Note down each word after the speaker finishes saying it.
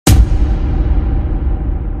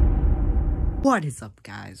What is up,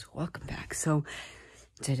 guys? Welcome back. So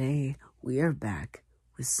today we are back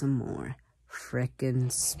with some more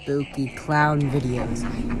frickin' spooky clown videos.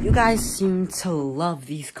 You guys seem to love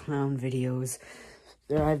these clown videos.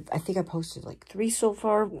 I think I posted like 3 so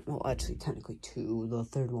far. Well, actually, technically 2. The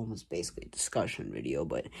third one was basically a discussion video,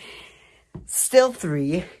 but still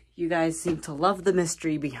 3. You guys seem to love the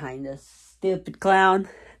mystery behind this stupid clown.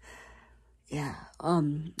 Yeah,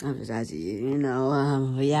 as you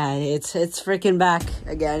know, yeah, it's freaking back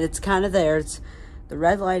again. It's kind of there. The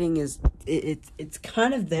red lighting is, it's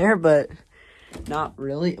kind of there, but not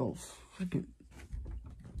really. Oh, freaking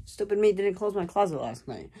stupid me didn't close my closet last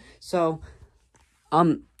night. So,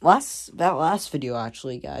 that last video,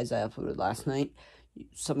 actually, guys, I uploaded last night.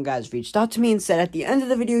 Some guys reached out to me and said at the end of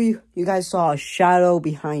the video, you guys saw a shadow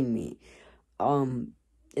behind me.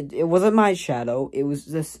 It wasn't my shadow. It was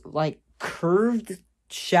this, like, curved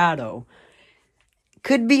shadow.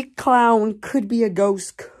 Could be a clown, could be a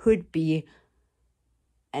ghost, could be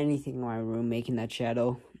anything in my room making that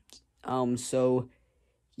shadow. So,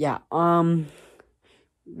 yeah,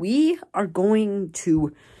 we are going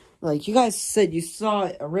to, like, you guys said you saw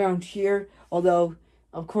it around here, although,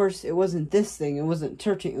 of course, it wasn't this thing, it wasn't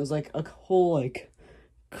turning, it was, like, a whole, like,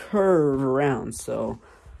 curve around, so,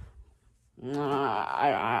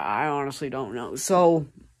 I honestly don't know, so,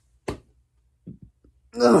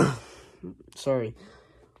 sorry.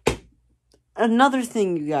 Another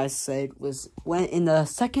thing you guys said was when in the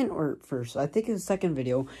second or first, I think in the second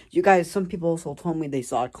video, some people also told me they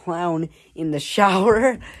saw a clown in the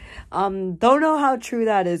shower. Don't know how true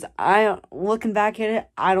that is. Looking back at it,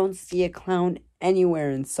 I don't see a clown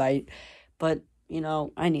anywhere in sight, but you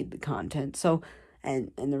know, I need the content. So,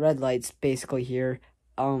 and the red light's basically here.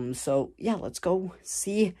 So yeah, let's go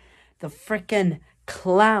see the frickin'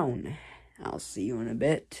 clown. I'll see you in a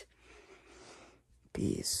bit.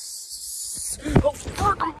 Peace. Oh,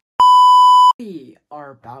 fuck! We are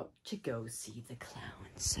about to go see the clown,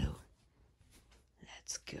 so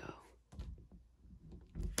let's go.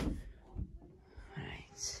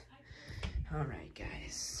 Alright,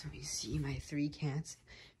 guys. We see my 3 cats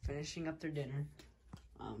finishing up their dinner.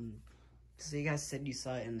 So you guys said you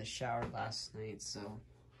saw it in the shower last night, so.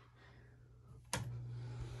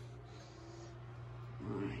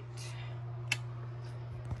 Alright.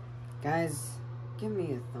 Guys, give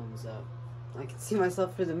me a thumbs up. I can see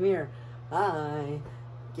myself through the mirror. Hi.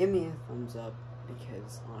 Give me a thumbs up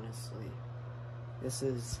because honestly, this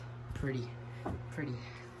is pretty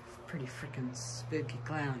freaking spooky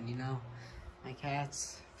clown, you know? My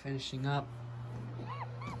cat's finishing up.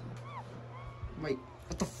 Wait,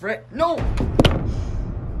 what the frick? No!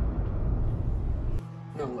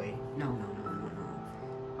 No way. No.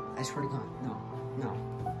 I swear to God, no.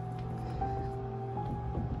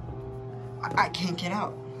 I can't get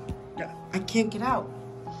out. I can't get out.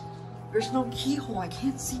 There's no keyhole. I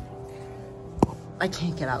can't see. I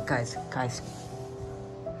can't get out, guys. I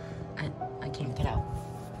can't get out.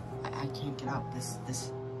 I can't get out.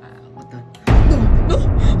 What the? No!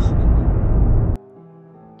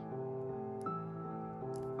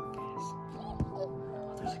 Guys.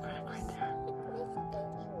 Oh, there's a crack right there.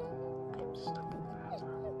 I'm stuck in the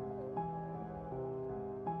bathroom.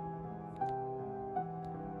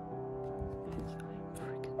 I'm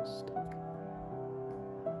freaking stuck.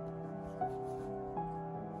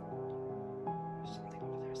 There's something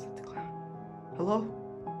over there. Is that the clown? Hello?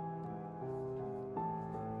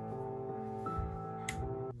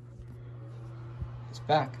 It's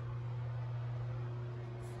back.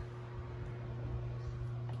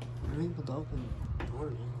 I'm able to open the door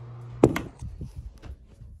now.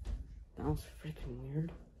 That was freaking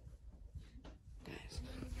weird. Guys.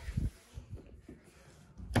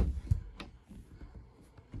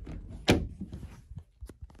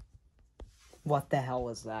 What the hell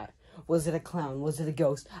was that? Was it a clown? Was it a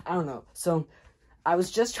ghost? I don't know. So, I was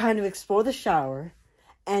just trying to explore the shower,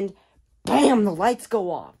 and BAM! The lights go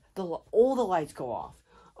off. All the lights go off.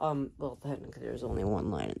 Well, technically there's only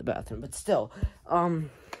one light in the bathroom, but still.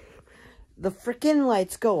 The freaking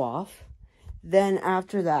lights go off. Then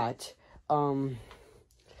after that, the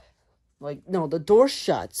door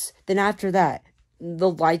shuts. Then after that, the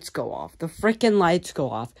lights go off. The freaking lights go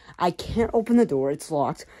off. I can't open the door. It's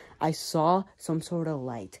locked. I saw some sort of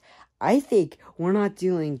light. I think we're not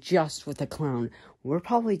dealing just with a clown. We're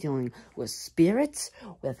probably dealing with spirits,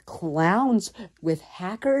 with clowns, with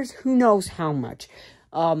hackers, who knows how much.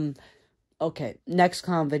 Okay, next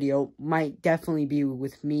clown video might definitely be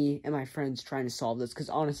with me and my friends trying to solve this, because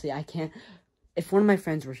honestly, I can't. If one of my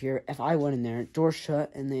friends were here, if I went in there, door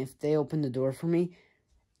shut, and if they opened the door for me,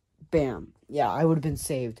 bam, yeah, I would have been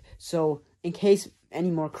saved. So, in case any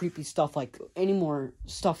more creepy stuff, like, any more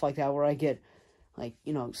stuff like that where I get, like,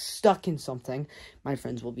 you know, stuck in something, my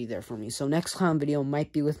friends will be there for me. So next clown video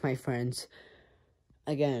might be with my friends.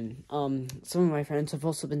 Again, some of my friends have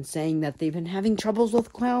also been saying that they've been having troubles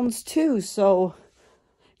with clowns too, so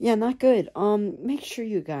yeah, not good. Make sure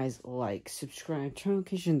you guys like, subscribe, turn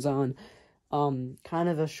notifications on. Kind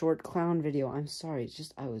of a short clown video. I'm sorry, it's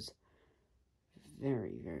just I was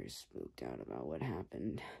very, very spooked out about what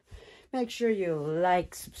happened. Make sure you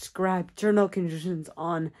like, subscribe, turn notifications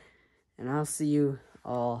on, and I'll see you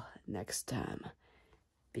all next time.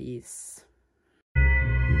 Peace.